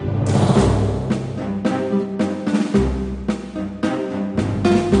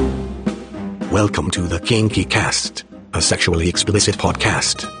Welcome to the Kinky Cast, a sexually explicit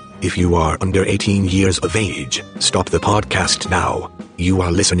podcast. If you are under 18 years of age, stop the podcast now. You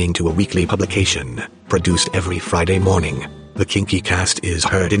are listening to a weekly publication, produced every Friday morning. The Kinky Cast is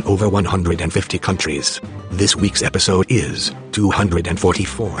heard in over 150 countries. This week's episode is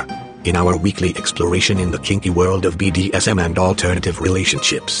 244. In our weekly exploration in the kinky world of BDSM and alternative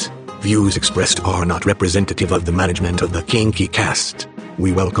relationships, views expressed are not representative of the management of the Kinky Cast.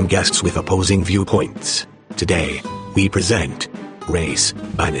 We welcome guests with opposing viewpoints. Today, we present Race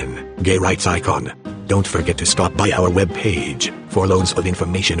Bannon, gay rights icon. Don't forget to stop by our webpage for loads of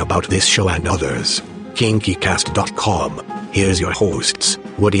information about this show and others. KinkyCast.com. Here's your hosts,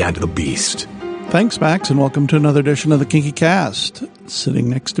 Woody and the Beast. Thanks, Max, and welcome to another edition of the Kinky Cast. Sitting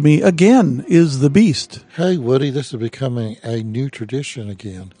next to me again is the Beast. Hey, Woody, this is becoming a new tradition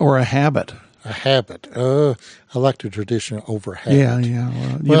again. Or a habit. A habit. I like the tradition over habit.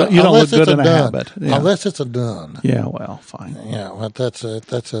 Yeah. Well, you don't look good in a habit. Yeah. Unless it's a done. Yeah, well, fine. Yeah, well,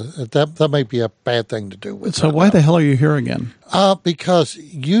 that may be a bad thing to do with. So why the hell are you here again? Because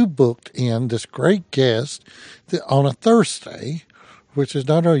you booked in this great guest on a Thursday, which is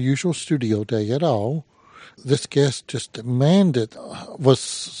not our usual studio day at all. This guest just demanded, was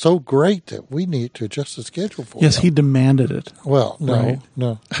so great that we need to adjust the schedule for Yes, him. he demanded it. Well, Right.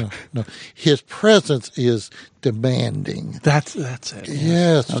 no. His presence is demanding. That's it.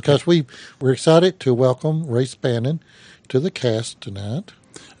 Yes, because we're excited to welcome Race Bannon to the cast tonight.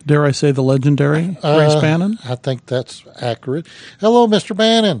 Dare I say the legendary Race Bannon? I think that's accurate. Hello, Mr.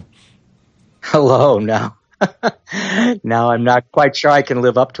 Bannon. Hello, now. Now I'm not quite sure I can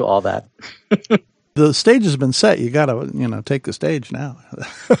live up to all that. The stage has been set. You got to, take the stage now.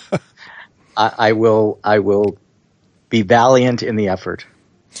 I will be valiant in the effort.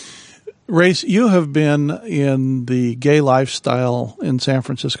 Race, you have been in the gay lifestyle in San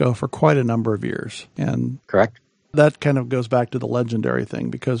Francisco for quite a number of years. And Correct? that kind of goes back to the legendary thing,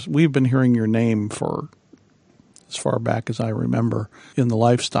 because we've been hearing your name for as far back as I remember in the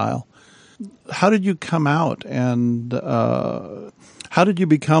lifestyle. How did you come out, and how did you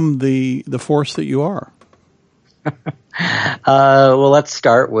become the force that you are? Well, let's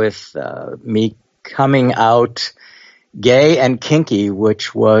start with me coming out gay and kinky,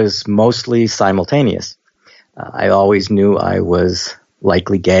 which was mostly simultaneous. I always knew I was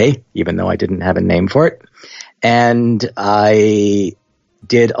likely gay, even though I didn't have a name for it. And I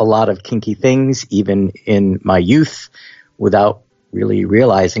did a lot of kinky things, even in my youth, without really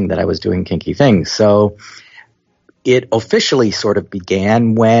realizing that I was doing kinky things. So it officially sort of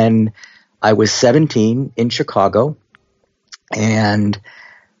began when I was 17 in Chicago, and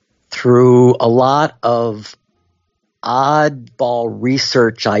through a lot of oddball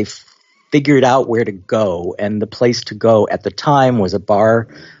research, I figured out where to go, and the place to go at the time was a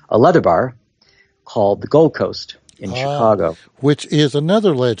leather bar called the Gold Coast in Chicago. Which is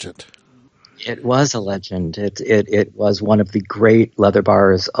another legend. It was a legend. It was one of the great leather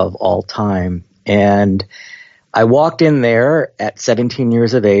bars of all time. And I walked in there at 17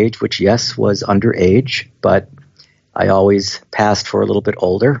 years of age, which, yes, was underage, but I always passed for a little bit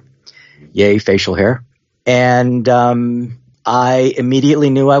older. Yay, facial hair. And I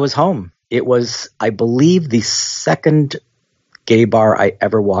immediately knew I was home. It was, I believe, the second gay bar I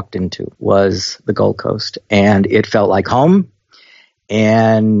ever walked into was the Gold Coast. And it felt like home.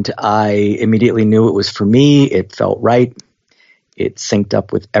 And I immediately knew it was for me. It felt right. It synced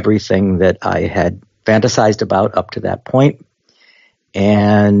up with everything that I had fantasized about up to that point.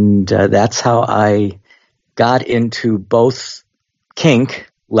 And that's how I got into both kink,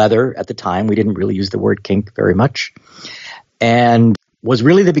 leather at the time. We didn't really use the word kink very much. And was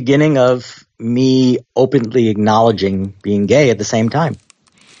really the beginning of me openly acknowledging being gay at the same time.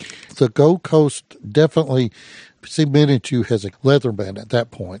 The Gold Coast definitely cemented you as a leather band at that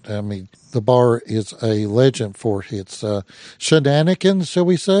point. I mean, the bar is a legend for its shenanigans, shall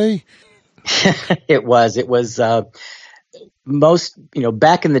we say? It was most,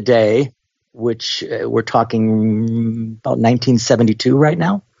 back in the day, which we're talking about 1972 right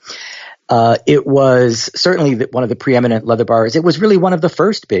now. It was certainly one of the preeminent leather bars. It was really one of the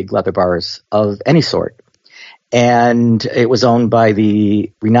first big leather bars of any sort. And it was owned by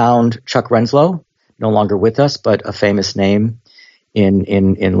the renowned Chuck Renslow, no longer with us, but a famous name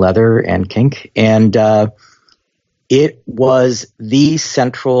in leather and kink. And it was the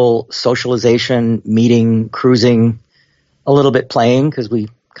central socialization, meeting, cruising, a little bit playing, because we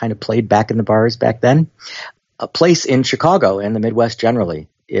kind of played back in the bars back then, a place in Chicago and the Midwest generally.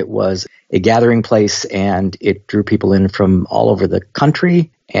 It was a gathering place, and it drew people in from all over the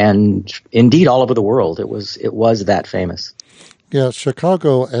country and indeed all over the world. It was that famous. Yeah,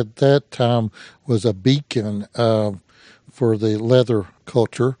 Chicago at that time was a beacon for the leather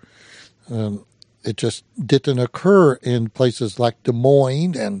culture. It just didn't occur in places like Des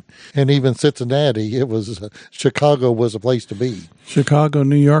Moines and even Cincinnati. It was Chicago was a place to be. Chicago,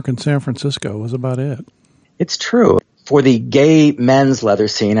 New York, and San Francisco was about it. It's true. For the gay men's leather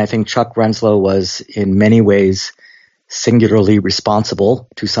scene, I think Chuck Renslow was in many ways singularly responsible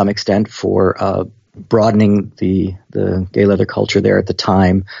to some extent for broadening the gay leather culture there at the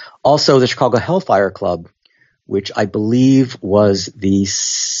time. Also, the Chicago Hellfire Club, which I believe was the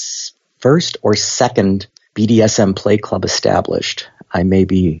first or second BDSM play club established. I may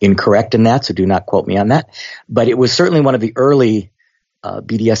be incorrect in that, so do not quote me on that. But it was certainly one of the early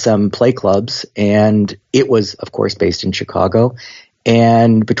BDSM play clubs, and it was, of course, based in Chicago.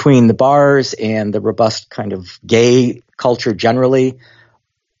 And between the bars and the robust kind of gay culture generally,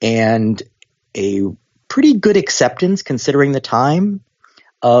 and a pretty good acceptance considering the time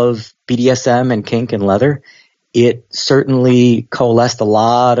of BDSM and kink and leather, it certainly coalesced a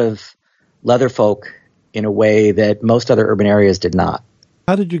lot of leather folk in a way that most other urban areas did not.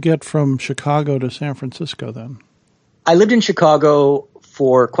 How did you get from Chicago to San Francisco then? I lived in Chicago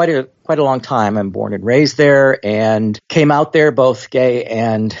for quite a long time. I'm born and raised there and came out there both gay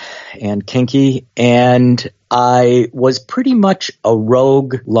and kinky. And I was pretty much a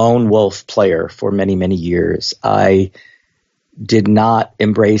rogue lone wolf player for many, many years. I did not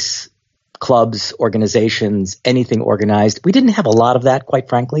embrace clubs, organizations, anything organized. We didn't have a lot of that, quite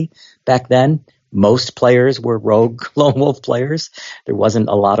frankly, back then. Most players were rogue lone wolf players. There wasn't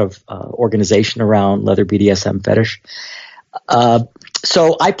a lot of organization around leather BDSM fetish.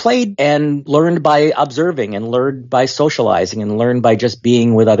 So I played and learned by observing and learned by socializing and learned by just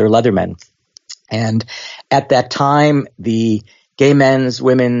being with other leathermen. And at that time, the gay men's,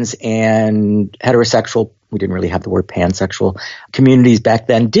 women's, and heterosexual, we didn't really have the word pansexual, communities back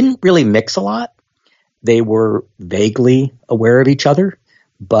then didn't really mix a lot. They were vaguely aware of each other,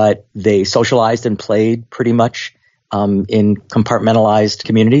 but they socialized and played pretty much in compartmentalized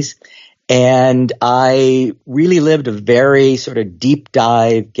communities. And I really lived a very sort of deep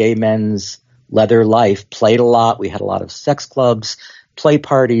dive gay men's leather life, played a lot. We had a lot of sex clubs, play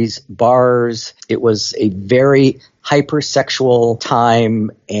parties, bars. It was a very hypersexual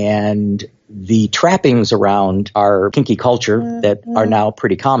time, and the trappings around our kinky culture that are now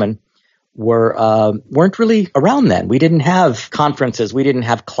pretty common weren't really around then. We didn't have conferences. We didn't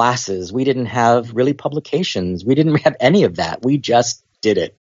have classes. We didn't have really publications. We didn't have any of that. We just did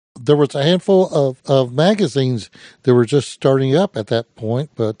it. There was a handful of magazines that were just starting up at that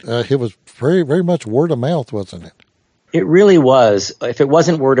point, but it was very, very much word of mouth, wasn't it? It really was. If it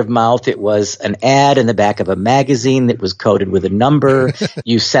wasn't word of mouth, it was an ad in the back of a magazine that was coded with a number.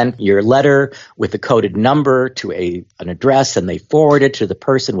 You sent your letter with a coded number to an address, and they forwarded to the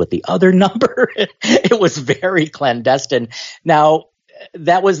person with the other number. It was very clandestine. Now,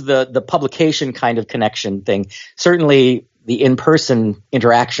 that was the publication kind of connection thing. Certainly, the in-person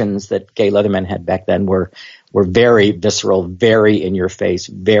interactions that gay leathermen had back then were very visceral, very in your face,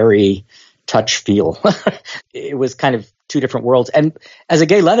 very touch feel. It was kind of two different worlds. And as a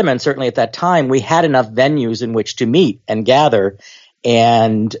gay leatherman, certainly at that time, we had enough venues in which to meet and gather,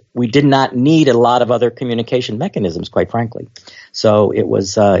 and we did not need a lot of other communication mechanisms, quite frankly. So it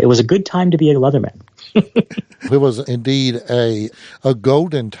was a good time to be a leatherman. It was indeed a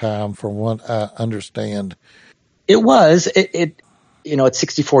golden time, from what I understand. It was. At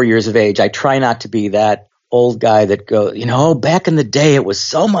 64 years of age, I try not to be that old guy that goes, back in the day it was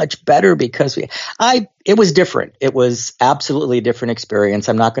so much better because it was different. It was absolutely a different experience.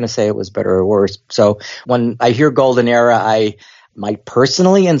 I'm not going to say it was better or worse. So when I hear golden era, I might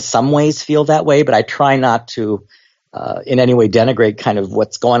personally in some ways feel that way, but I try not to in any way denigrate kind of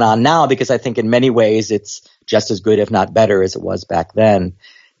what's going on now, because I think in many ways it's just as good, if not better, as it was back then.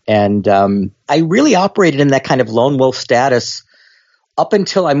 And I really operated in that kind of lone wolf status up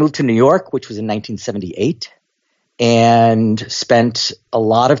until I moved to New York, which was in 1978, and spent a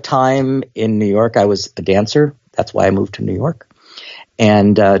lot of time in New York. I was a dancer. That's why I moved to New York,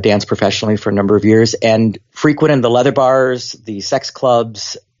 and danced professionally for a number of years, and frequented the leather bars, the sex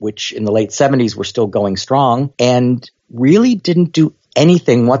clubs, which in the late 70s were still going strong, and really didn't do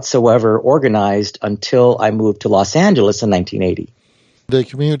anything whatsoever organized until I moved to Los Angeles in 1980. The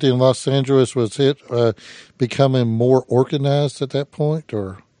community in Los Angeles, was it becoming more organized at that point,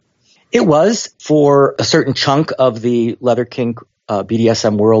 or? It was. For a certain chunk of the leather kink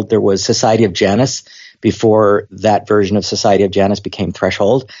BDSM world, there was Society of Janus before that version of Society of Janus became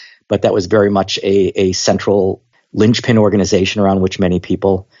Threshold, but that was very much a central linchpin organization around which many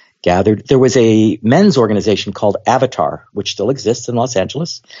people gathered. There was a men's organization called Avatar, which still exists in Los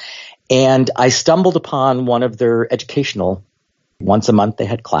Angeles. And I stumbled upon one of their educational, once a month they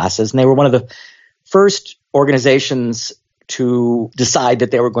had classes, and they were one of the first organizations to decide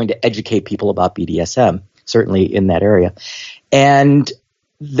that they were going to educate people about BDSM, certainly in that area. And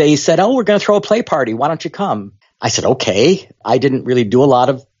they said, oh, we're going to throw a play party. Why don't you come? I said, okay. I didn't really do a lot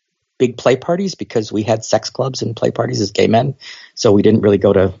of big play parties because we had sex clubs and play parties as gay men. So we didn't really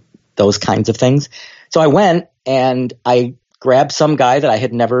go to those kinds of things. So I went and I grabbed some guy that I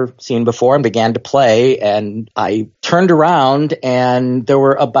had never seen before and began to play. And I turned around and there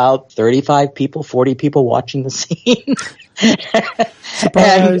were about 35 people, 40 people watching the scene.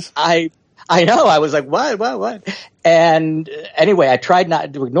 Surprise. And I know. I was like, what? And anyway, I tried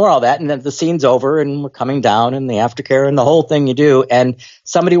not to ignore all that. And then the scene's over and we're coming down and the aftercare and the whole thing you do. And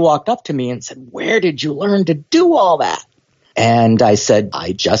somebody walked up to me and said, where did you learn to do all that? And I said,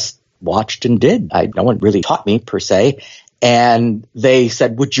 I just watched and did. No one really taught me per se. And they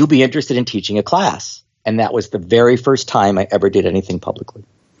said, would you be interested in teaching a class? And that was the very first time I ever did anything publicly.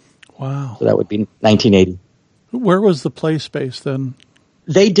 Wow. So that would be 1980. Where was the play space then?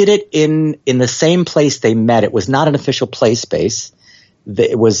 They did it in the same place they met. It was not an official play space.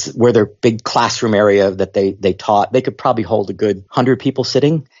 It was where their big classroom area that they taught. They could probably hold a good 100 people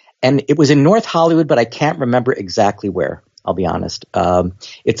sitting. And it was in North Hollywood, but I can't remember exactly where. I'll be honest.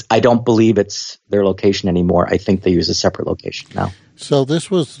 I don't believe it's their location anymore. I think they use a separate location now. So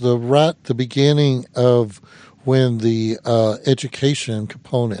this was the beginning of when the education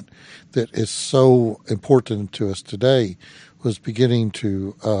component that is so important to us today was beginning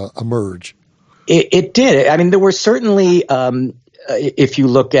to emerge. It did. I mean, there were certainly, if you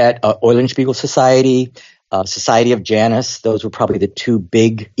look at Eulenspiegel Society, Society of Janus, those were probably the two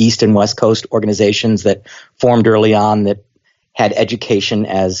big East and West Coast organizations that formed early on that had education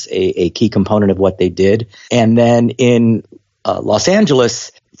as a key component of what they did. And then in Los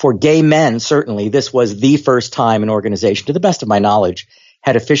Angeles, for gay men, certainly, this was the first time an organization, to the best of my knowledge,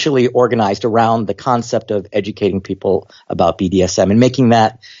 had officially organized around the concept of educating people about BDSM and making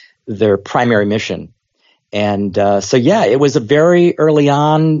that their primary mission. And it was a very early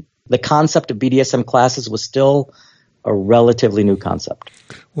on. The concept of BDSM classes was still a relatively new concept.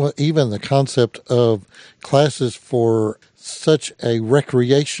 Well, even the concept of classes for such a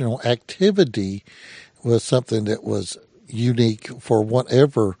recreational activity was something that was unique for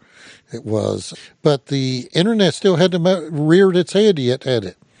whatever it was. But the internet still hadn't reared its head yet, had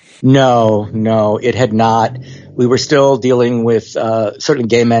it? No, it had not. We were still dealing with, certainly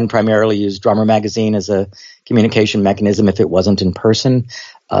gay men primarily used Drummer Magazine as a communication mechanism if it wasn't in person.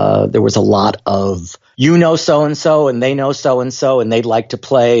 There was a lot of, you know so-and-so and they know so-and-so and they'd like to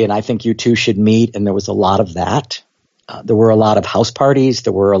play and I think you two should meet. And there was a lot of that. There were a lot of house parties.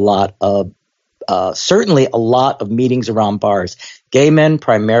 There were a lot of, certainly a lot of meetings around bars. Gay men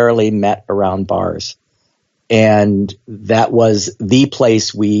primarily met around bars. And that was the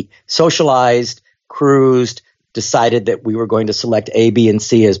place we socialized, cruised, decided that we were going to select A, B, and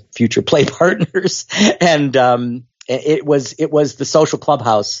C as future play partners. And it was the social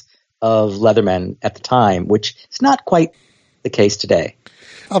clubhouse of Leathermen at the time, which is not quite the case today.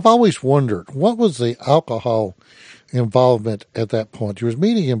 I've always wondered, what was the alcohol involvement at that point? You was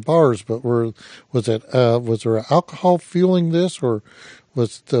meeting in bars, but was there alcohol fueling this, or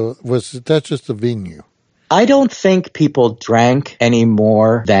was that just the venue? I don't think people drank any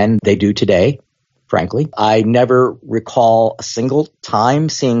more than they do today, frankly. I never recall a single time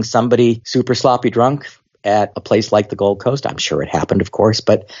seeing somebody super sloppy drunk at a place like the Gold Coast. I'm sure it happened, of course,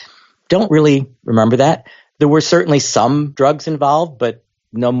 but don't really remember that. There were certainly some drugs involved, but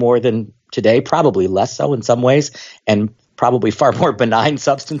no more than today, probably less so in some ways, and probably far more benign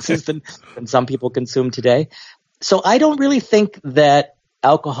substances than some people consume today. So I don't really think that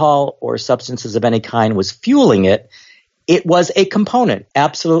alcohol or substances of any kind was fueling it. It was a component,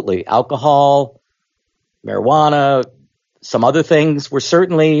 absolutely. Alcohol, marijuana, some other things were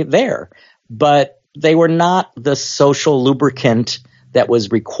certainly there, but they were not the social lubricant that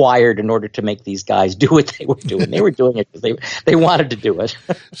was required in order to make these guys do what they were doing. They were doing it because they wanted to do it.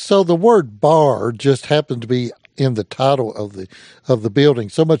 So the word bar just happened to be in the title of the building.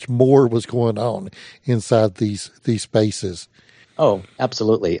 So much more was going on inside these spaces. Oh,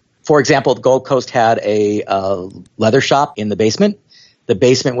 absolutely. For example, the Gold Coast had a leather shop in the basement. The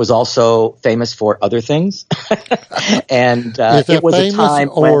basement was also famous for other things. And it was a time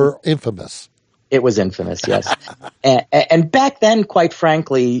or infamous? It was infamous, yes. And back then, quite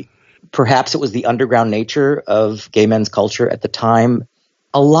frankly, perhaps it was the underground nature of gay men's culture at the time.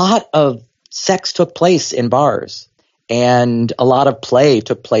 A lot of sex took place in bars. and a lot of play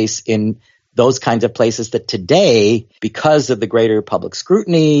took place in those kinds of places that today, because of the greater public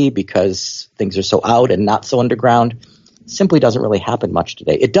scrutiny, because things are so out and not so underground, simply doesn't really happen much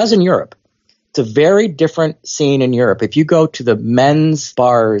today. It does in Europe. It's a very different scene in Europe. If you go to the men's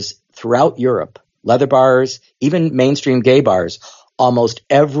bars throughout Europe, leather bars, even mainstream gay bars, almost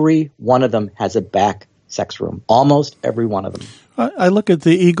every one of them has a back sex room. Almost every one of them. I look at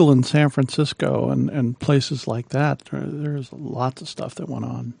the Eagle in San Francisco and places like that. There's lots of stuff that went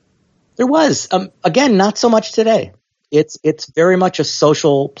on. There was. Again, not so much today. It's very much a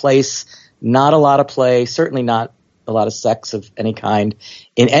social place, not a lot of play, certainly not a lot of sex of any kind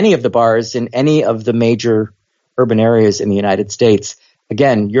in any of the bars in any of the major urban areas in the United States.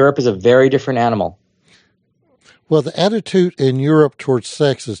 Again, Europe is a very different animal. Well, the attitude in Europe towards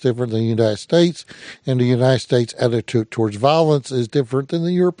sex is different than the United States, and the United States attitude towards violence is different than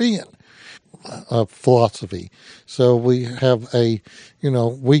the European philosophy. So we have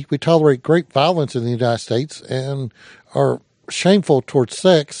we tolerate great violence in the United States and are shameful towards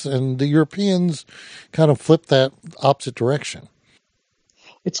sex, and the Europeans kind of flip that opposite direction.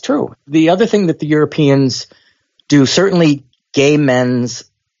 It's true. The other thing that the Europeans do, certainly gay men's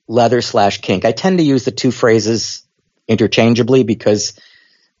leather/kink. I tend to use the two phrases interchangeably because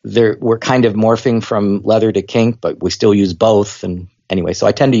we're kind of morphing from leather to kink, but we still use both. And anyway, so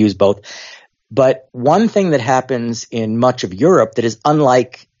I tend to use both. But one thing that happens in much of Europe that is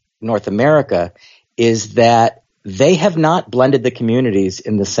unlike North America is that they have not blended the communities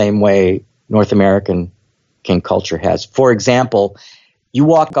in the same way North American kink culture has. For example, you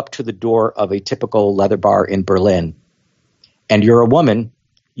walk up to the door of a typical leather bar in Berlin, and you're a woman,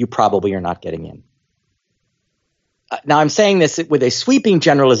 you probably are not getting in. Now, I'm saying this with a sweeping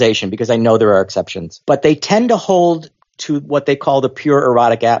generalization because I know there are exceptions, but they tend to hold to what they call the pure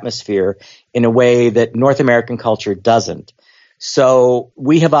erotic atmosphere in a way that North American culture doesn't. So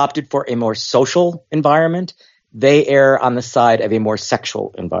we have opted for a more social environment. They err on the side of a more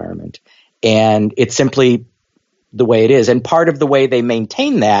sexual environment. And it's simply the way it is. And part of the way they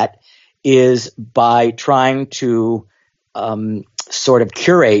maintain that is by trying to sort of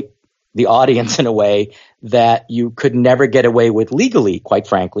curate the audience in a way that you could never get away with legally, quite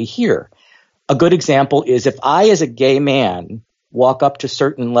frankly, here. A good example is if I, as a gay man, walk up to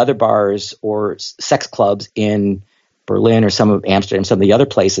certain leather bars or sex clubs in Berlin or some of Amsterdam, some of the other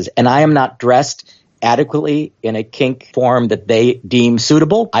places, and I am not dressed adequately in a kink form that they deem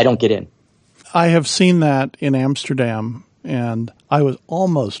suitable, I don't get in. I have seen that in Amsterdam, and I was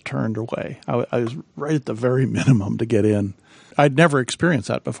almost turned away. I was right at the very minimum to get in. I'd never experienced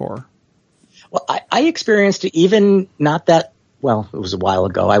that before. Well, I experienced it even not that, well, it was a while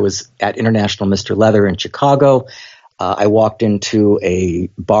ago. I was at International Mr. Leather in Chicago. I walked into a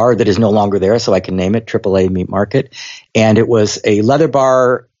bar that is no longer there, so I can name it, AAA Meat Market. And it was a leather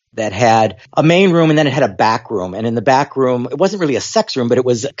bar that had a main room and then it had a back room. And in the back room, it wasn't really a sex room, but it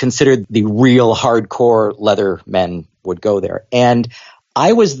was considered the real hardcore leather men would go there. And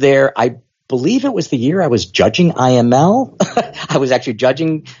I was there, I believe it was the year I was judging IML. I was actually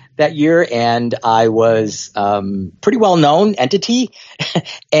judging that year, and I was pretty well-known entity.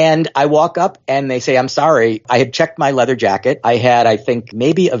 And I walk up and they say, I'm sorry, I had checked my leather jacket. I had, I think,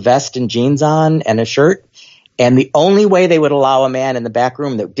 maybe a vest and jeans on and a shirt. And the only way they would allow a man in the back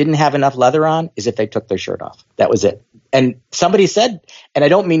room that didn't have enough leather on is if they took their shirt off. That was it. And somebody said, and I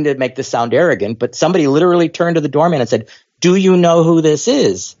don't mean to make this sound arrogant, but somebody literally turned to the doorman and said, do you know who this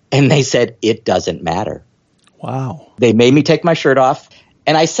is? And they said, it doesn't matter. Wow. They made me take my shirt off.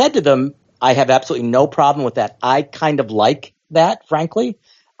 And I said to them, I have absolutely no problem with that. I kind of like that, frankly.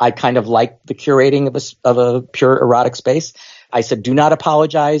 I kind of like the curating of a pure erotic space. I said, do not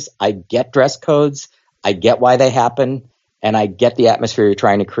apologize. I get dress codes. I get why they happen. And I get the atmosphere you're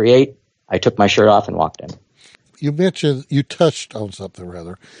trying to create. I took my shirt off and walked in. You touched on something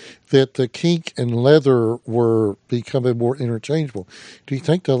rather, that the kink and leather were becoming more interchangeable. Do you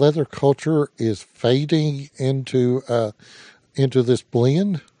think the leather culture is fading into this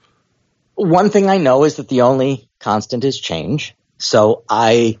blend? One thing I know is that the only constant is change. So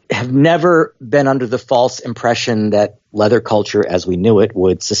I have never been under the false impression that leather culture as we knew it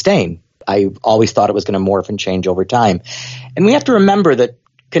would sustain. I always thought it was going to morph and change over time. And we have to remember that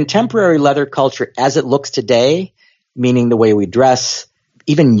contemporary leather culture as it looks today, meaning the way we dress,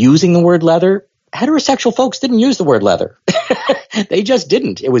 even using the word leather, heterosexual folks didn't use the word leather. They just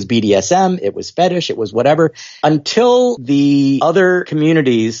didn't. It was BDSM, it was fetish, it was whatever. Until the other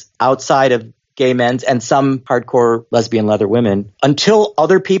communities outside of gay men's and some hardcore lesbian leather women, until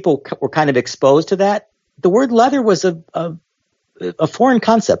other people were kind of exposed to that, the word leather was a foreign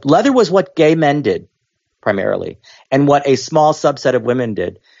concept. Leather was what gay men did. primarily, and what a small subset of women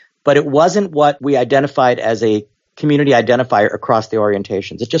did. But it wasn't what we identified as a community identifier across the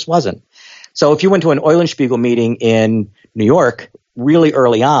orientations. It just wasn't. So if you went to an Eulenspiegel meeting in New York really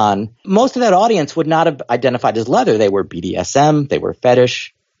early on, most of that audience would not have identified as leather. They were BDSM, they were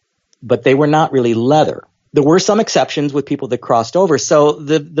fetish, but they were not really leather. There were some exceptions with people that crossed over. So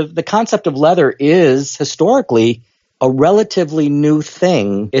the concept of leather is historically a relatively new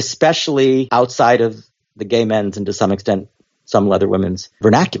thing, especially outside of the gay men's and to some extent some leather women's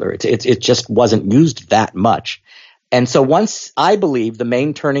vernacular. It just wasn't used that much. And so once, I believe, the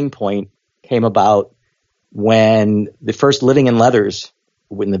main turning point came about when the first Living in Leathers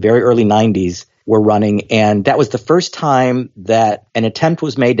in the very early 90s were running. And that was the first time that an attempt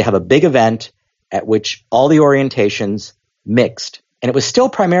was made to have a big event at which all the orientations mixed. And it was still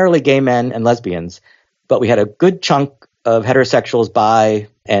primarily gay men and lesbians, but we had a good chunk of heterosexuals, bi,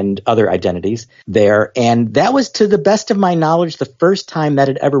 and other identities there. And that was, to the best of my knowledge, the first time that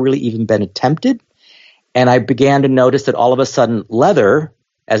had ever really even been attempted. And I began to notice that all of a sudden leather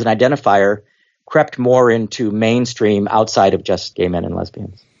as an identifier crept more into mainstream outside of just gay men and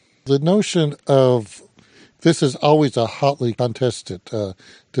lesbians. The notion of this is always a hotly contested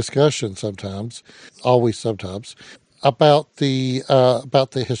discussion sometimes about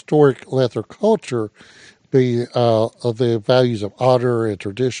the historic leather culture, of the values of honor and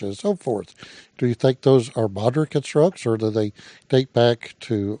tradition and so forth. Do you think those are modern constructs, or do they date back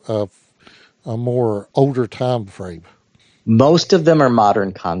to a more older time frame? Most of them are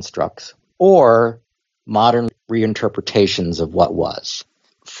modern constructs or modern reinterpretations of what was.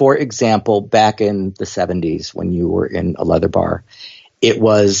 For example, back in the 70s when you were in a leather bar, it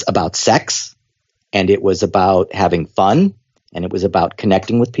was about sex, and it was about having fun, and it was about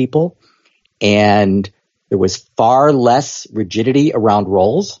connecting with people, and there was far less rigidity around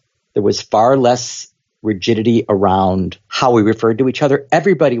roles. There was far less rigidity around how we referred to each other.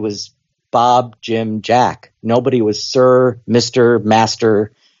 Everybody was Bob, Jim, Jack. Nobody was Sir, Mr.,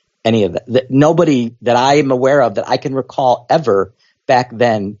 Master, any of that. Nobody that I am aware of that I can recall ever back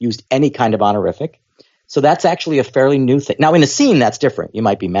then used any kind of honorific. So that's actually a fairly new thing. Now, in a scene, that's different. You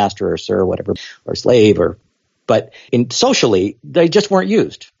might be master or sir or whatever, or slave, but socially, they just weren't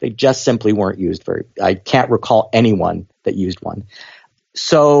used. They just simply weren't used I can't recall anyone that used one.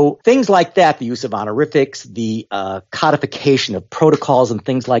 So things like that, the use of honorifics, the codification of protocols and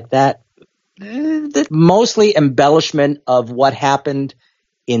things like that, mostly embellishment of what happened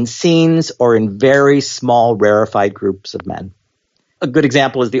in scenes or in very small, rarefied groups of men. A good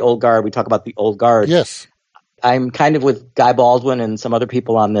example is the Old Guard. We talk about the Old Guard. Yes. I'm kind of with Guy Baldwin and some other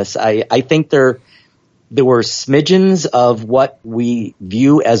people on this. I think there were smidgens of what we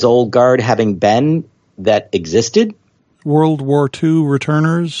view as Old Guard having been that existed. World War II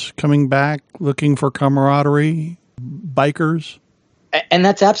returners coming back looking for camaraderie, bikers. And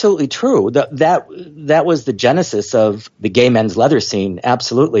that's absolutely true. That was the genesis of the gay men's leather scene,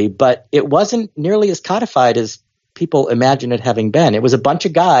 absolutely. But it wasn't nearly as codified as people imagine it having been. It was a bunch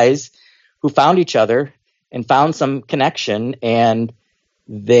of guys who found each other and found some connection, and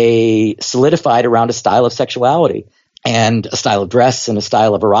they solidified around a style of sexuality and a style of dress and a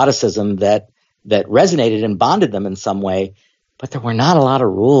style of eroticism that resonated and bonded them in some way. But there were not a lot of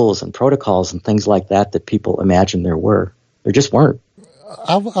rules and protocols and things like that people imagined there were. There just weren't.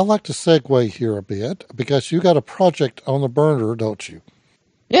 I'd like to segue here a bit, because you got a project on the burner, don't you?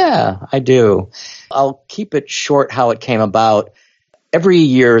 Yeah, I do. I'll keep it short how it came about. Every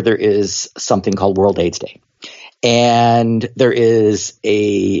year there is something called World AIDS Day. And there is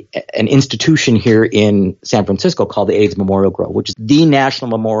an institution here in San Francisco called the AIDS Memorial Grove, which is the national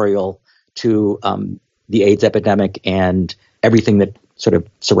memorial to the AIDS epidemic and everything that sort of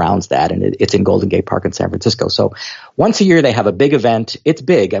surrounds that. And it's in Golden Gate Park in San Francisco. So once a year they have a big event. It's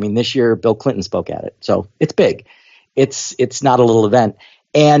big. I mean, this year Bill Clinton spoke at it. So it's big. It's not a little event.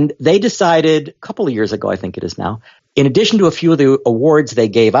 And they decided a couple of years ago, I think it is now, in addition to a few of the awards they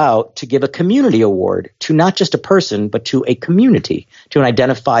gave out, to give a community award to not just a person, but to a community, to an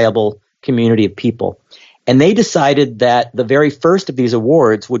identifiable community of people. And they decided that the very first of these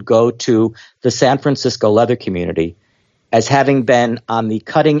awards would go to the San Francisco leather community as having been on the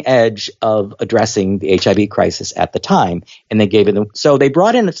cutting edge of addressing the HIV crisis at the time. And they gave it, so they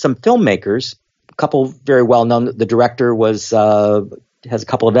brought in some filmmakers, a couple very well known. The director has a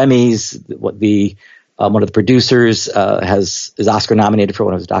couple of Emmys. One of the producers is Oscar nominated for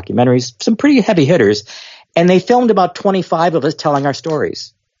one of his documentaries. Some pretty heavy hitters. And they filmed about 25 of us telling our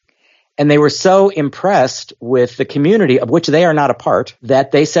stories. And they were so impressed with the community, of which they are not a part,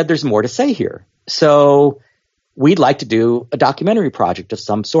 that they said there's more to say here. So we'd like to do a documentary project of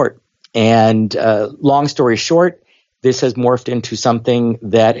some sort. And long story short, this has morphed into something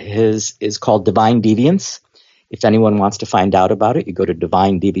that is called Divine Deviance. If anyone wants to find out about it, you go to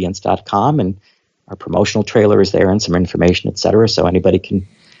divinedeviance.com, and our promotional trailer is there and some information, et cetera, so anybody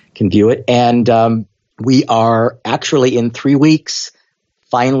can view it. And we are actually in 3 weeks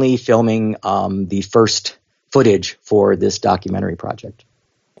finally filming the first footage for this documentary project.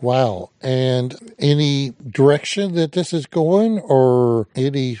 Wow. And any direction that this is going, or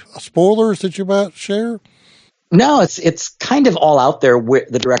any spoilers that you might share? No, it's kind of all out there,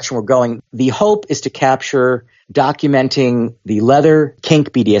 the direction we're going. The hope is to capture documenting the leather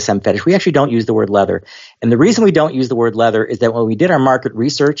kink BDSM fetish. We actually don't use the word leather. And the reason we don't use the word leather is that when we did our market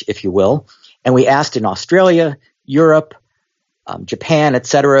research, if you will, and we asked in Australia, Europe, Japan, et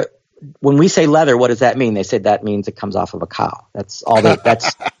cetera, when we say leather, what does that mean? They said that means it comes off of a cow. That's all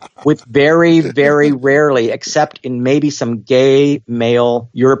that's with very, very rarely, except in maybe some gay male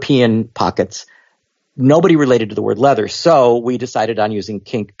European pockets, nobody related to the word leather. So we decided on using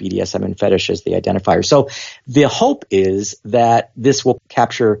kink, BDSM, and fetish as the identifier. So the hope is that this will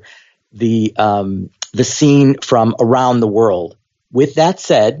capture the scene from around the world. With that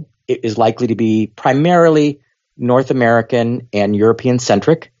said, it is likely to be primarily North American and European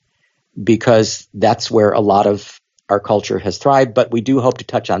centric, because that's where a lot of our culture has thrived. But we do hope to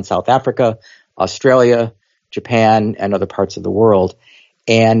touch on South Africa, Australia, Japan, and other parts of the world.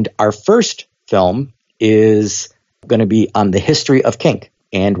 And our first film is going to be on the history of kink.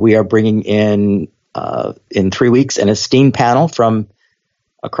 And we are bringing in 3 weeks, an esteemed panel from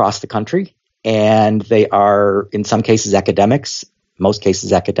across the country. And they are, in some cases, academics, most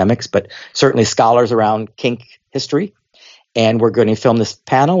cases academics, but certainly scholars around kink history. And we're going to film this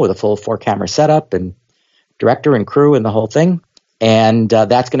panel with a full 4-camera setup and director and crew and the whole thing. And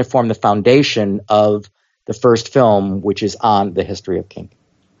that's going to form the foundation of the first film, which is on the history of kink.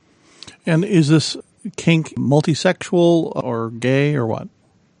 And is this kink multisexual or gay or what?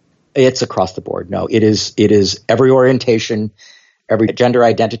 It's across the board. No, it is every orientation, every gender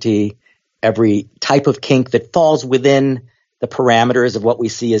identity, every type of kink that falls within the parameters of what we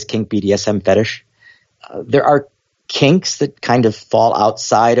see as kink, BDSM, fetish. There are kinks that kind of fall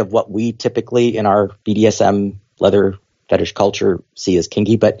outside of what we typically in our BDSM leather fetish culture see as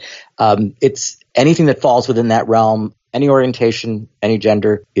kinky, but it's anything that falls within that realm, any orientation, any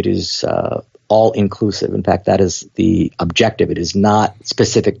gender. It is all inclusive. In fact, that is the objective. It is not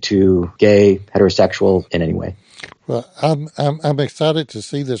specific to gay, heterosexual in any way. Well, I'm excited to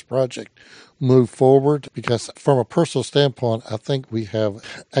see this project move forward, because from a personal standpoint, I think we have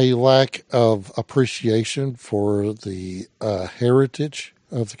a lack of appreciation for the heritage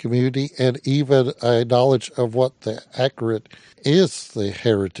of the community, and even a knowledge of what the accurate is the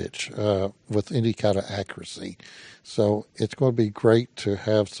heritage with any kind of accuracy. So it's going to be great to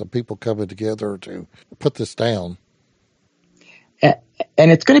have some people coming together to put this down. And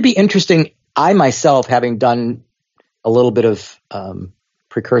it's going to be interesting. I myself, having done a little bit of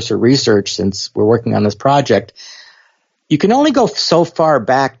precursor research since we're working on this project, you can only go so far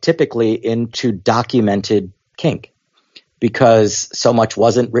back typically into documented kink, because so much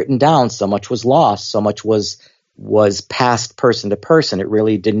wasn't written down, so much was lost, so much was passed person to person. It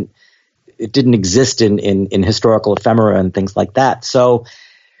really didn't exist in historical ephemera and things like that. So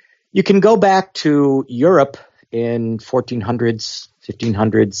you can go back to Europe in 1400s,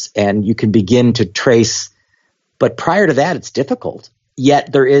 1500s, and you can begin to trace. But prior to that, it's difficult.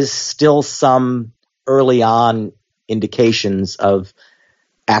 Yet there is still some early on indications of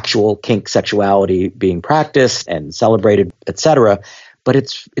actual kink sexuality being practiced and celebrated, etc. But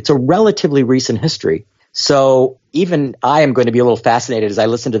it's a relatively recent history. So even I am going to be a little fascinated as I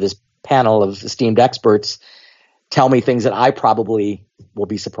listen to this panel of esteemed experts tell me things that I probably will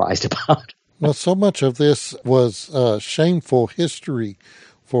be surprised about. Well, so much of this was shameful history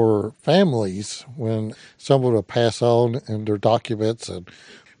for families when someone would pass on in their documents, and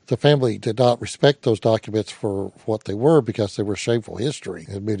the family did not respect those documents for what they were because they were shameful history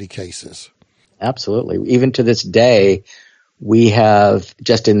in many cases. Absolutely. Even to this day, we have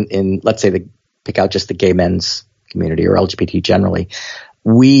just in let's say pick out just the gay men's community or LGBT generally,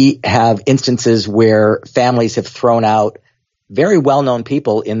 we have instances where families have thrown out very well-known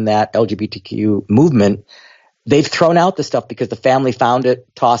people in that LGBTQ movement. They've thrown out the stuff because the family found it,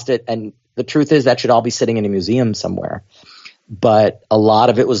 tossed it, and the truth is that should all be sitting in a museum somewhere. But a lot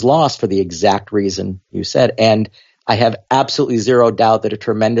of it was lost for the exact reason you said. And I have absolutely zero doubt that a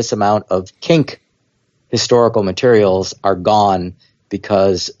tremendous amount of kink historical materials are gone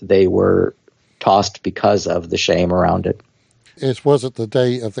because they were tossed because of the shame around it. It wasn't the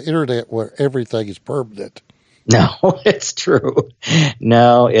day of the internet where everything is permanent. No, it's true.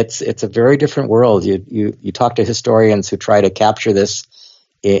 No, it's a very different world. You talk to historians who try to capture this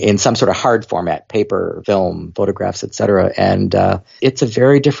in some sort of hard format, paper, film, photographs, etc. And it's a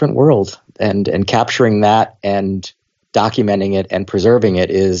very different world. And capturing that and documenting it and preserving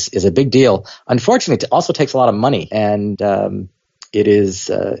it is a big deal. Unfortunately, it also takes a lot of money. And it is,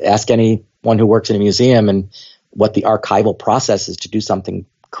 ask anyone who works in a museum and what the archival process is to do something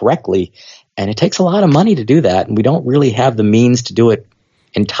correctly. And it takes a lot of money to do that. And we don't really have the means to do it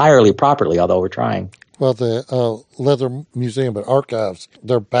entirely properly, although we're trying. Well, the Leather Museum and Archives,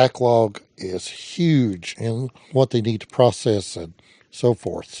 their backlog is huge in what they need to process and so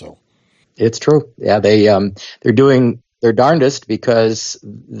forth. So it's true. Yeah, they're doing their darndest because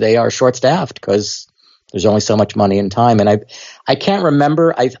they are short-staffed because there's only so much money and time. And I can't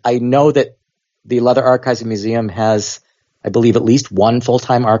remember. I know that the Leather Archives and Museum has, I believe, at least one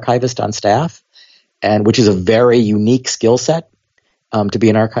full-time archivist on staff, and which is a very unique skill set. To be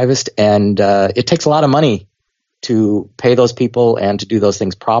an archivist, and it takes a lot of money to pay those people and to do those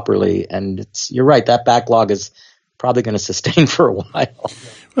things properly. And you're right, that backlog is probably going to sustain for a while.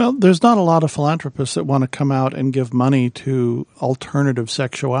 Well, there's not a lot of philanthropists that want to come out and give money to alternative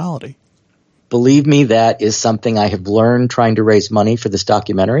sexuality. Believe me, that is something I have learned trying to raise money for this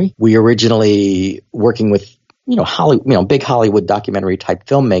documentary. We originally working with big Hollywood documentary type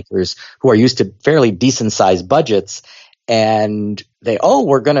filmmakers who are used to fairly decent sized budgets. And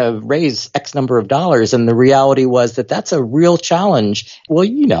we're going to raise X number of dollars. And the reality was that that's a real challenge.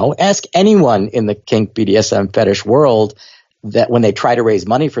 Well, ask anyone in the kink BDSM fetish world that when they try to raise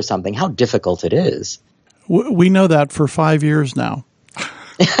money for something, how difficult it is. We know that for 5 years now.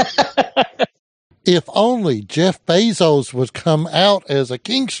 If only Jeff Bezos would come out as a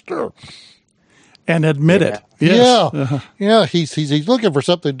kinkster. And admit it. Yes. Yeah. Yeah, he's looking for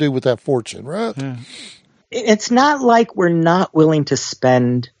something to do with that fortune, right? Yeah. It's not like we're not willing to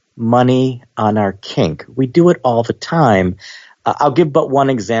spend money on our kink. We do it all the time. I'll give but one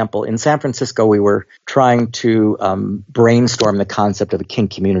example. In San Francisco, we were trying to brainstorm the concept of a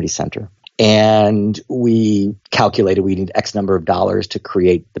kink community center. And we calculated we need X number of dollars to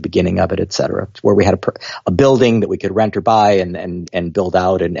create the beginning of it, et cetera, where we had a building that we could rent or buy and build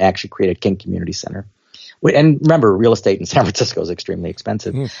out and actually create a kink community center. And remember, real estate in San Francisco is extremely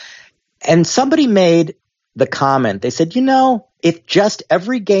expensive. Mm. And somebody made the comment, they said, if just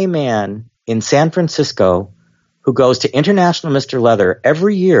every gay man in San Francisco who goes to International Mr. Leather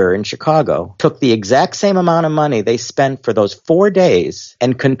every year in Chicago took the exact same amount of money they spent for those 4 days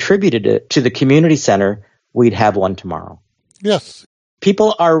and contributed it to the community center, we'd have one tomorrow. Yes.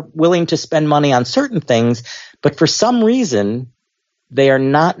 People are willing to spend money on certain things, but for some reason, they are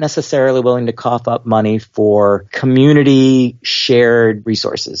not necessarily willing to cough up money for community shared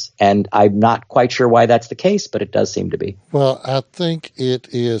resources. And I'm not quite sure why that's the case, but it does seem to be. Well, I think it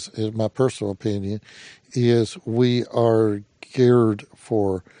is, in my personal opinion, is we are geared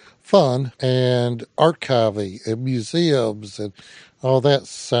for fun and archiving and museums and all that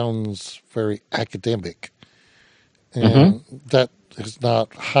sounds very academic. And that is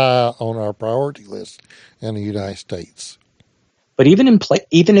not high on our priority list in the United States. But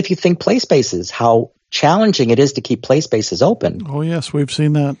even if you think play spaces, how challenging it is to keep play spaces open. Oh, yes, we've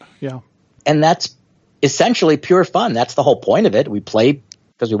seen that. Yeah. And that's essentially pure fun. That's the whole point of it. We play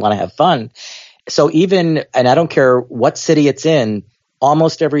because we want to have fun. So and I don't care what city it's in,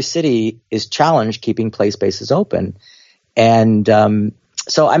 almost every city is challenged keeping play spaces open. And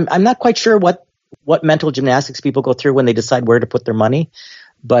so I'm not quite sure what mental gymnastics people go through when they decide where to put their money,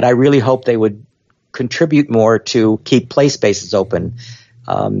 but I really hope they would contribute more to keep play spaces open,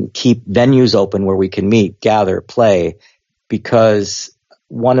 keep venues open where we can meet, gather, play, because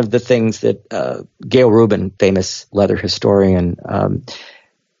one of the things that Gail Rubin, famous leather historian,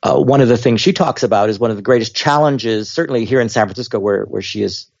 one of the things she talks about is one of the greatest challenges, certainly here in San Francisco where she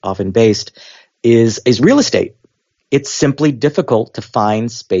is often based, is real estate. It's simply difficult to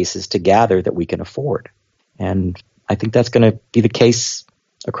find spaces to gather that we can afford. And I think that's going to be the case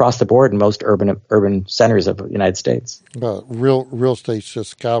across the board in most urban centers of the United States. Real estate's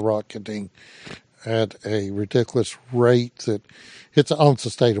just skyrocketing at a ridiculous rate that it's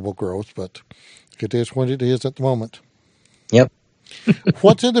unsustainable growth, but it is what it is at the moment. Yep.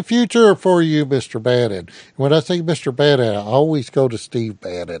 What's in the future for you, Mr. Bannon? When I say Mr. Bannon, I always go to Steve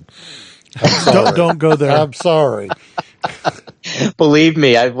Bannon. Don't go there. I'm sorry. Believe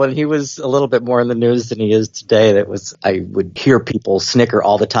me, when he was a little bit more in the news than he is today, I would hear people snicker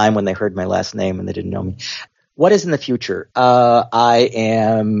all the time when they heard my last name and they didn't know me. What is in the future? I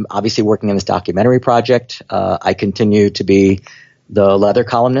am obviously working on this documentary project. I continue to be the leather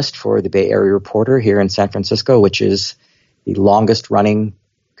columnist for the Bay Area Reporter here in San Francisco, which is the longest running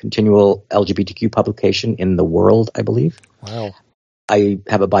continual LGBTQ publication in the world, I believe. Wow. I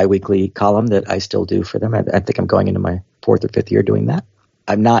have a biweekly column that I still do for them. I think I'm going into my 4th or 5th year doing that.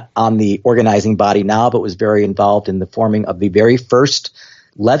 I'm not on the organizing body now, but was very involved in the forming of the very first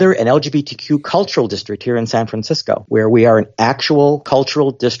leather and LGBTQ cultural district here in San Francisco, where we are an actual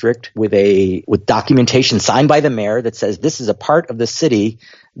cultural district with documentation signed by the mayor that says this is a part of the city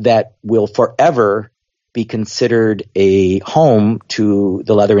that will forever be considered a home to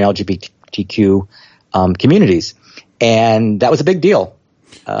the leather and LGBTQ communities. And that was a big deal.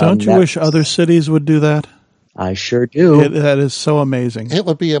 Don't you wish other cities would do that? I sure do. That is so amazing. It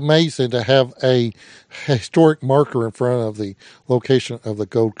would be amazing to have a historic marker in front of the location of the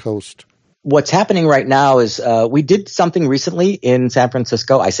Gold Coast. What's happening right now is we did something recently in San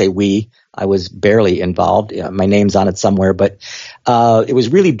Francisco. I say we. I was barely involved. My name's on it somewhere, but it was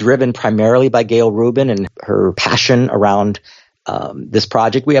really driven primarily by Gail Rubin and her passion around this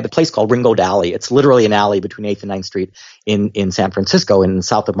project. We have a place called Ringgold Alley. It's literally an alley between 8th and 9th Street in San Francisco in the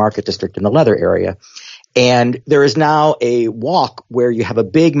South of Market District in the leather area. And there is now a walk where you have a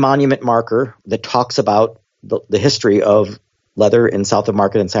big monument marker that talks about the history of leather in South of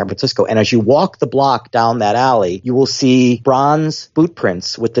Market in San Francisco. And as you walk the block down that alley, you will see bronze boot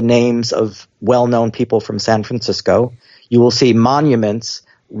prints with the names of well-known people from San Francisco. You will see monuments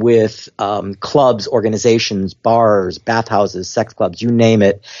with clubs, organizations, bars, bathhouses, sex clubs, you name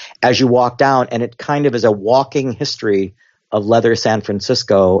it, as you walk down. And it kind of is a walking history of leather San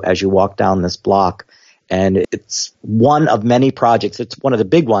Francisco as you walk down this block. And it's one of many projects. It's one of the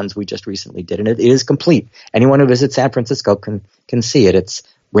big ones we just recently did, and it is complete. Anyone who visits San Francisco can see it. It's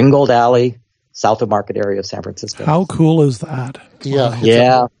Ringgold Alley, South of Market area of San Francisco. How cool is that?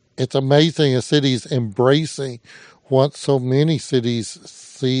 Yeah. It's amazing a city's embracing what so many cities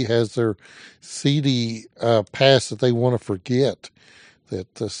see as their seedy past that they want to forget,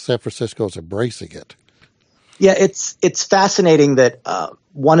 that San Francisco is embracing it. Yeah, it's fascinating that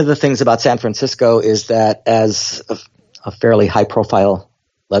one of the things about San Francisco is that as a fairly high-profile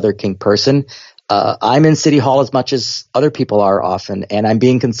Leather King person, I'm in City Hall as much as other people are often, and I'm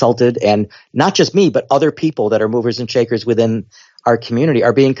being consulted, and not just me, but other people that are movers and shakers within our community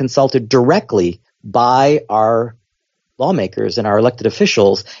are being consulted directly by our lawmakers and our elected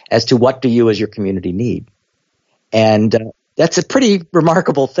officials as to what do you as your community need. And that's a pretty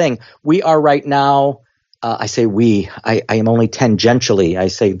remarkable thing. We are right now, I say we, I am only tangentially, I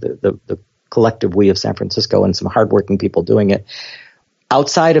say the collective we of San Francisco and some hardworking people doing it.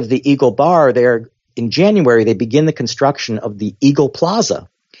 Outside of the Eagle Bar, in January, they begin the construction of the Eagle Plaza.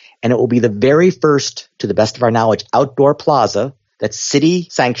 And it will be the very first, to the best of our knowledge, outdoor plaza that's city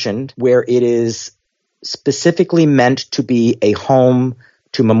sanctioned, where it is specifically meant to be a home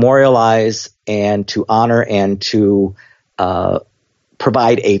to memorialize and to honor and to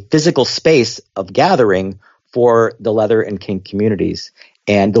provide a physical space of gathering for the Leather and King communities.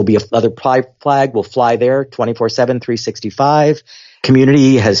 And there'll be a leather pride flag will fly there 24/7, 365.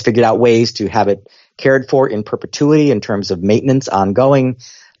 Community has figured out ways to have it cared for in perpetuity in terms of maintenance ongoing.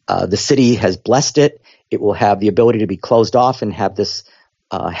 The city has blessed it. It will have the ability to be closed off and have this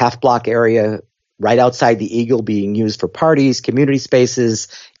half block area right outside the Eagle being used for parties, community spaces,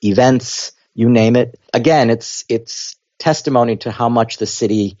 events, you name it. Again, it's testimony to how much the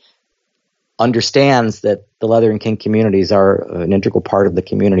city understands that the Leather and King communities are an integral part of the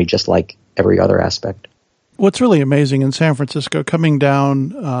community, just like every other aspect. What's really amazing in San Francisco, coming down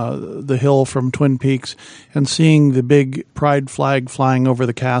the hill from Twin Peaks and seeing the big pride flag flying over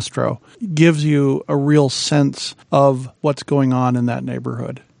the Castro, gives you a real sense of what's going on in that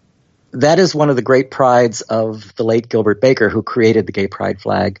neighborhood. That is one of the great prides of the late Gilbert Baker, who created the gay pride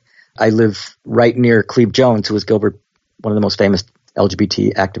flag. I live right near Cleve Jones, who was one of the most famous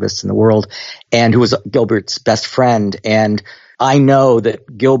LGBT activists in the world, and who was Gilbert's best friend. And I know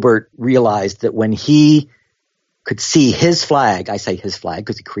that Gilbert realized that when he could see his flag, I say his flag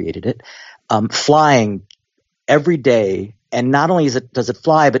because he created it, flying every day, and not only does it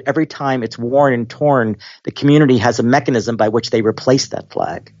fly, but every time it's worn and torn, the community has a mechanism by which they replace that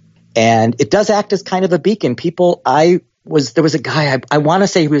flag. And it does act as kind of a beacon. There was a guy, I want to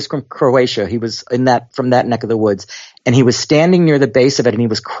say he was from Croatia. He was from that neck of the woods, and he was standing near the base of it and he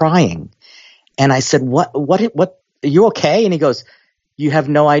was crying. And I said, what, are you okay? And he goes, you have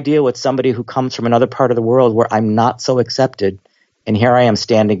no idea what somebody who comes from another part of the world where I'm not so accepted. And here I am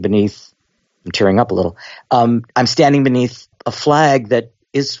standing beneath, I'm tearing up a little. I'm standing beneath a flag that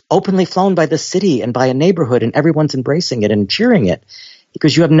is openly flown by the city and by a neighborhood, and everyone's embracing it and cheering it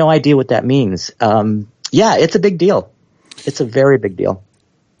because you have no idea what that means. Yeah, it's a big deal. It's a very big deal.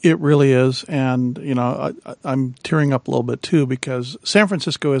 It really is. And, you know, I'm tearing up a little bit too because San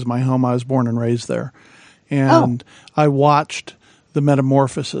Francisco is my home. I was born and raised there. And I watched the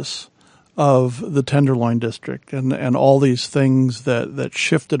metamorphosis of the Tenderloin District and all these things that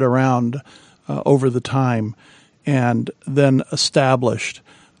shifted around over the time and then established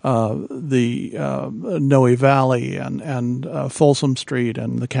the Noe Valley and Folsom Street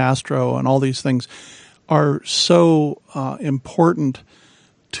and the Castro and all these things are so important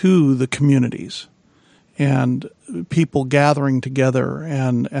to the communities and people gathering together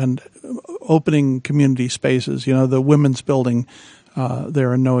and opening community spaces. You know, the women's building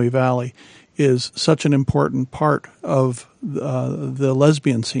there in Noe Valley is such an important part of the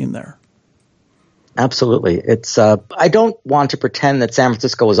lesbian scene there. Absolutely. It's I don't want to pretend that San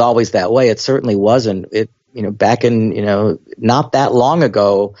Francisco was always that way. It certainly wasn't. Back in, not that long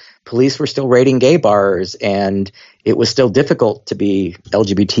ago, police were still raiding gay bars and it was still difficult to be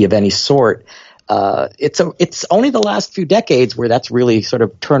LGBT of any sort. It's only the last few decades where that's really sort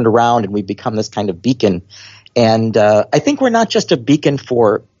of turned around and we've become this kind of beacon. And I think we're not just a beacon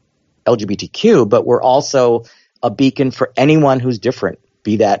for LGBTQ, but we're also a beacon for anyone who's different,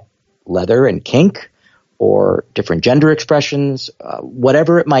 be that leather and kink or different gender expressions,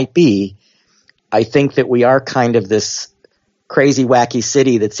 whatever it might be. I think that we are kind of this crazy, wacky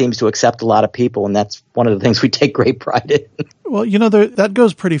city that seems to accept a lot of people, and that's one of the things we take great pride in. Well, that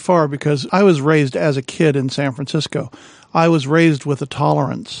goes pretty far because I was raised as a kid in San Francisco. I was raised with a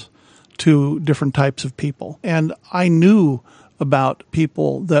tolerance to different types of people, and I knew about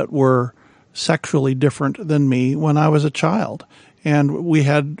people that were sexually different than me when I was a child, and we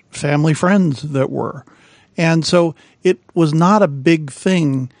had family friends that were. And so it was not a big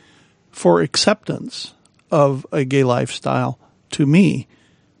thing for acceptance of a gay lifestyle to me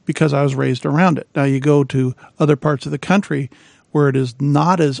because I was raised around it. Now you go to other parts of the country where it is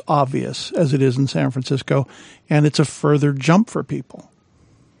not as obvious as it is in San Francisco, and it's a further jump for people.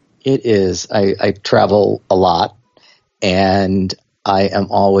 It is. I travel a lot, and I am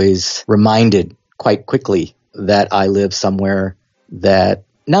always reminded quite quickly that I live somewhere that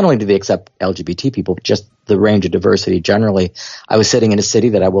not only do they accept LGBT people, but just the range of diversity generally. I was sitting in a city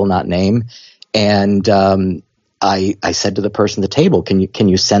that I will not name, and I said to the person at the table, "Can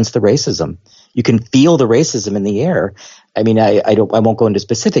you sense the racism? You can feel the racism in the air." I mean, I won't go into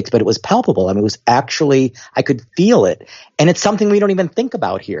specifics, but it was palpable. I mean, it was actually, I could feel it, and it's something we don't even think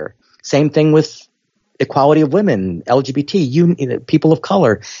about here. Same thing with equality of women, LGBT, people of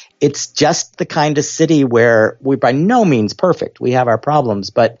color. It's just the kind of city where we're by no means perfect. We have our problems,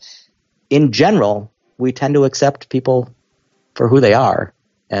 but in general, we tend to accept people for who they are,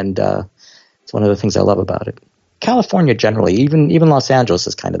 and it's one of the things I love about it. California generally, even Los Angeles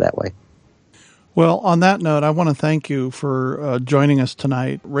is kind of that way. Well, on that note, I want to thank you for joining us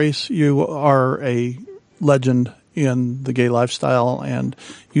tonight. Race, you are a legend in the gay lifestyle, and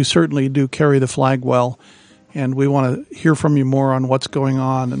you certainly do carry the flag well. And we want to hear from you more on what's going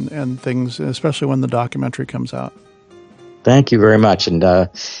on and things, especially when the documentary comes out. Thank you very much. And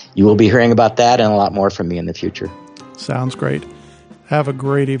you will be hearing about that and a lot more from me in the future. Sounds great. Have a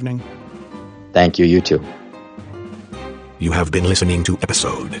great evening. Thank you. You too. You have been listening to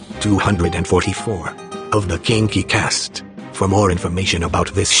episode 244 of the Kinky Cast. For more information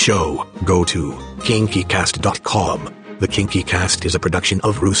about this show, go to kinkycast.com. The Kinky Cast is a production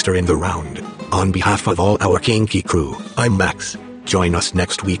of Rooster in the Round. On behalf of all our kinky crew, I'm Max. Join us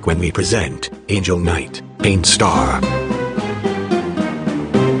next week when we present Angel Knight, Paint Star.